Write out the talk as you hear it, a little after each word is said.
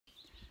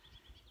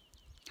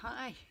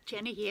Hi,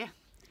 Jenny here.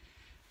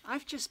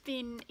 I've just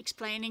been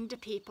explaining to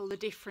people the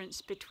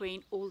difference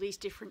between all these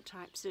different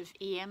types of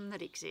EM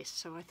that exist,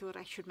 so I thought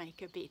I should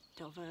make a bit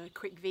of a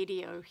quick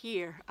video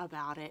here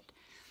about it.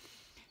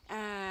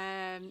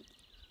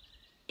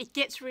 It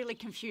gets really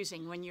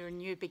confusing when you're a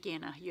new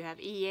beginner. You have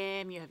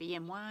EM, you have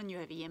EM-1, you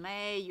have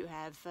EMA, you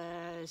have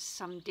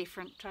some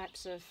different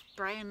types of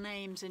brand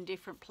names in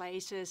different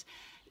places.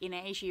 In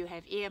Asia you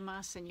have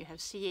EM-1 and you have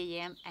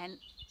CEM, and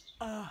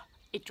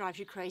it drives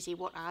you crazy.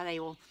 What are they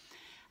all?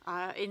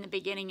 In the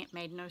beginning it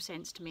made no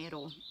sense to me at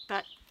all,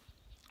 but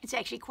it's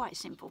actually quite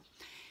simple.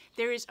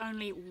 There is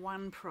only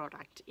one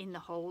product in the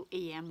whole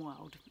EM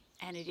world,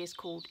 and it is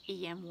called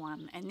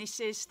EM-1, and this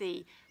is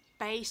the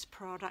base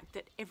product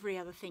that every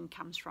other thing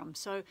comes from.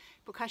 So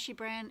Bokashi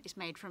brand is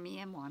made from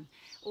EM-1.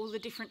 All the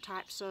different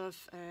types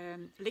of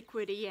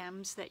liquid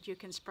EMs that you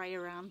can spray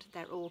around,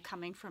 they're all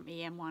coming from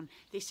EM-1.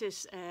 This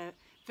is a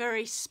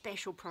very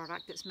special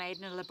product that's made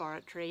in a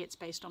laboratory. It's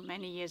based on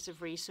many years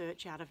of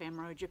research out of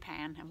EM-1,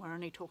 Japan, and we're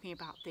only talking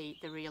about the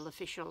real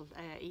official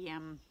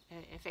EM,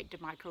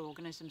 effective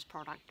microorganisms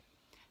product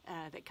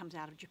that comes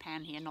out of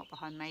Japan here, not the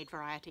homemade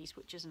varieties,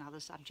 which is another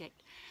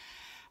subject.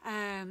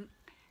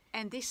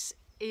 And this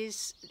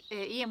is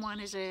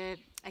EM-1 is a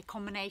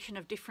combination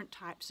of different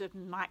types of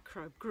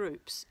microbe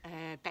groups,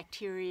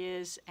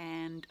 bacterias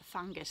and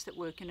fungus that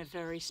work in a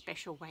very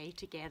special way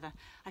together.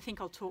 I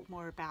think I'll talk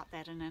more about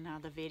that in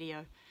another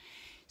video.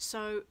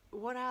 So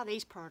what are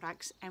these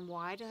products and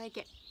why do they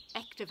get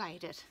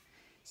activated?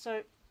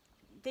 So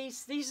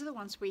these are the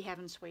ones we have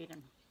in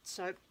Sweden.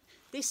 So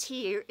this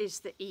here is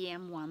the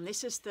EM-1.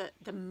 This is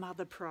the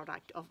mother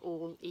product of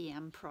all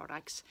EM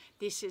products.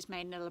 This is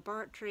made in a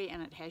laboratory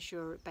and it has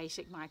your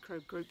basic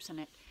microbe groups in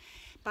it.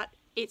 But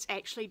it's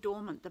actually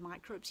dormant. The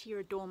microbes here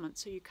are dormant,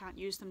 so you can't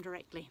use them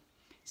directly.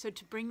 So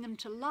to bring them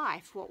to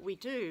life, what we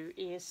do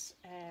is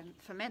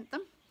ferment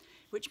them,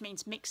 which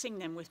means mixing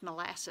them with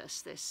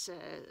molasses. This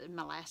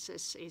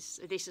molasses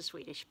this is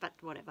Swedish, but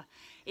whatever.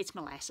 It's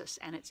molasses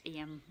and it's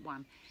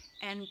EM-1.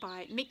 And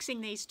by mixing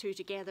these two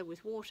together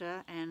with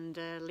water and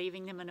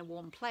leaving them in a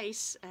warm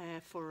place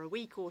for a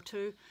week or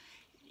two,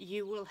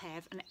 you will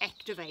have an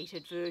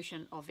activated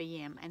version of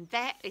EM, and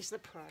that is the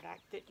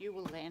product that you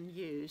will then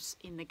use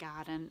in the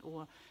garden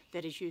or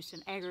that is used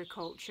in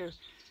agriculture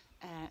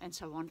and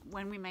so on.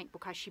 When we make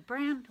Bokashi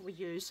brand, we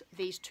use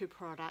these two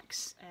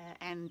products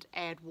and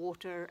add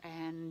water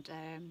and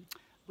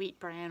wheat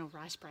bran or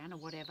rice bran or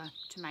whatever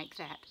to make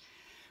that.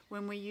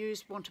 When we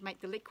want to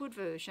make the liquid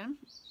version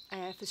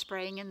for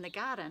spraying in the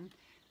garden,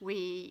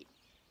 we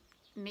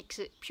mix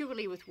it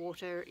purely with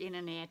water in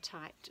an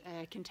airtight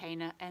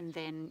container and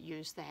then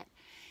use that.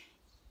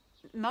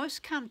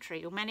 Most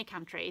countries, or many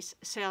countries,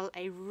 sell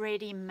a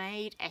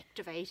ready-made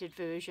activated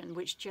version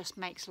which just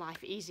makes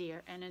life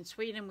easier, and in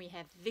Sweden we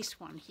have this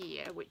one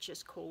here which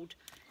is called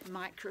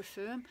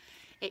Microferm.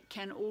 It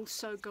can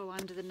also go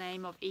under the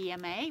name of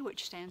EMA,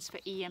 which stands for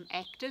EM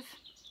active.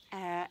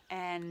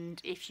 And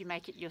if you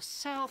make it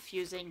yourself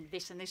using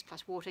this and this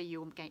plus water, you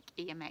will make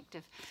EM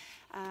active.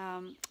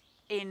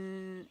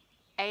 In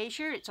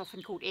Asia, it's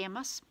often called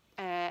EM-1,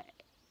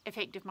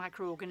 effective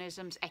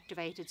microorganisms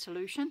activated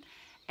solution,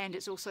 and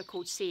it's also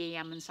called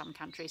CEM in some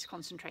countries,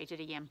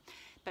 concentrated EM.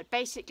 But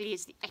basically,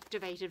 it's the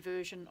activated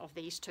version of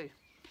these two.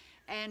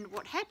 And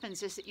what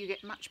happens is that you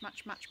get much,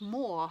 much, much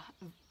more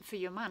for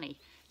your money.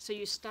 So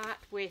you start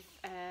with,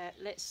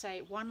 let's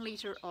say, 1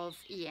 litre of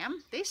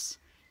EM, this,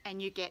 and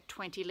you get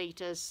 20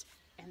 litres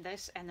and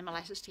this and the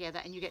molasses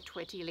together, and you get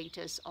 20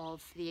 litres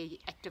of the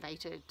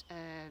activated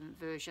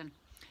version.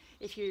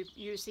 If you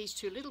use these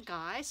two little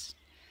guys,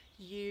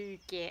 you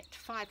get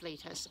 5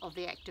 litres of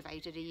the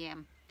activated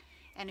EM.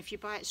 And if you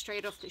buy it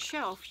straight off the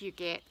shelf, you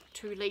get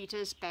 2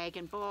 litres bag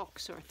and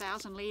box, or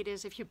 1,000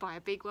 litres if you buy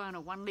a big one,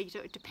 or 1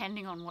 litre,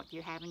 depending on what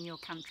you have in your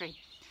country.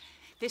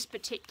 This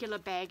particular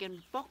bag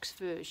and box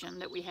version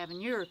that we have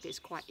in Europe is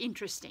quite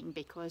interesting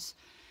because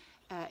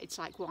it's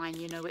like wine,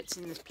 you know, it's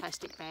in this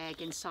plastic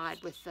bag inside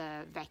with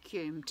a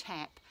vacuum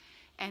tap.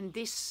 And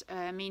this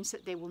means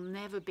that there will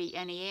never be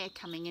any air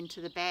coming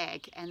into the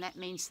bag, and that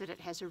means that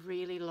it has a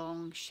really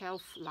long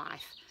shelf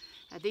life.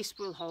 This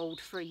will hold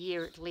for a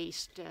year at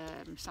least,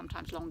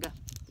 sometimes longer,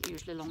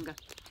 usually longer.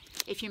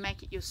 If you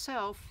make it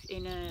yourself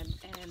in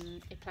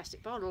a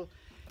plastic bottle,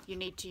 you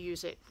need to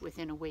use it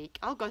within a week.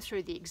 I'll go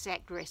through the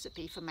exact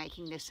recipe for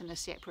making this in a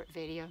separate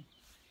video.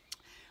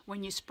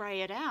 When you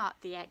spray it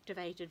out, the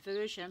activated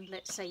version,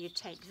 let's say you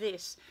take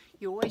this,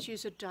 you always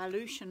use a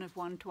dilution of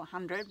 1 to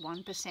 100,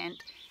 1%,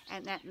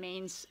 and that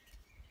means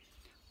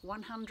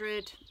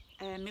 100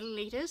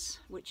 millilitres,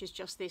 which is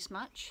just this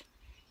much,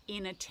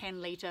 in a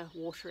 10 litre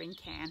watering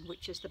can,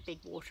 which is the big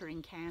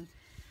watering can.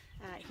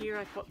 Here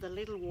I've got the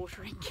little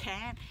watering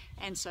can,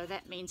 and so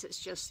that means it's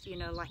just, you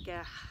know, like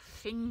a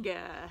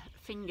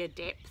finger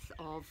depth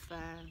of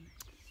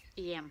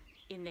EM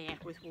in there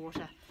with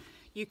water.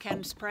 You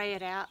can spray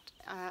it out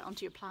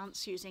onto your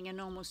plants using a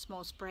normal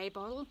small spray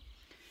bottle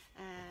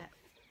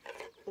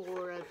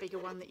or a bigger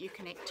one that you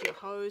connect to your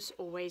hose,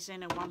 always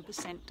in a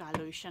 1%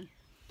 dilution.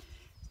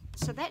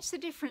 So that's the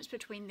difference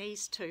between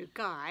these two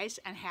guys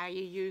and how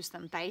you use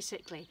them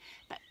basically.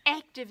 But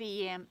active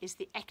EM is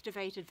the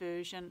activated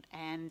version,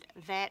 and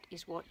that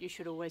is what you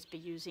should always be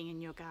using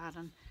in your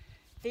garden.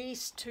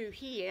 These two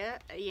here,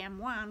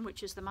 EM-1,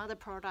 which is the mother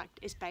product,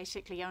 is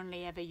basically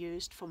only ever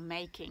used for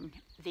making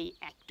the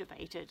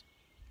activated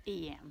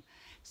EM.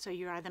 So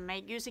you're either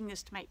using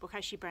this to make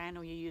bokashi bran,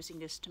 or you're using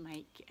this to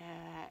make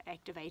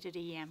activated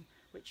EM,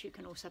 which you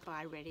can also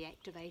buy ready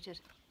activated.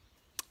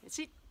 That's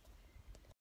it.